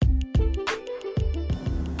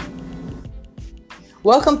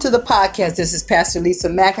Welcome to the podcast. This is Pastor Lisa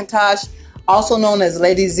McIntosh, also known as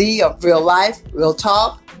Lady Z of Real Life, Real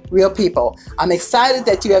Talk, Real People. I'm excited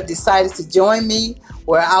that you have decided to join me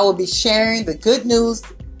where I will be sharing the good news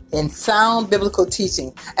in sound biblical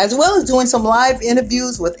teaching, as well as doing some live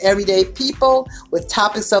interviews with everyday people with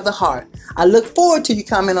topics of the heart. I look forward to you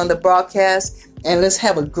coming on the broadcast, and let's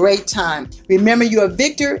have a great time. Remember, you're a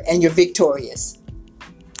victor and you're victorious.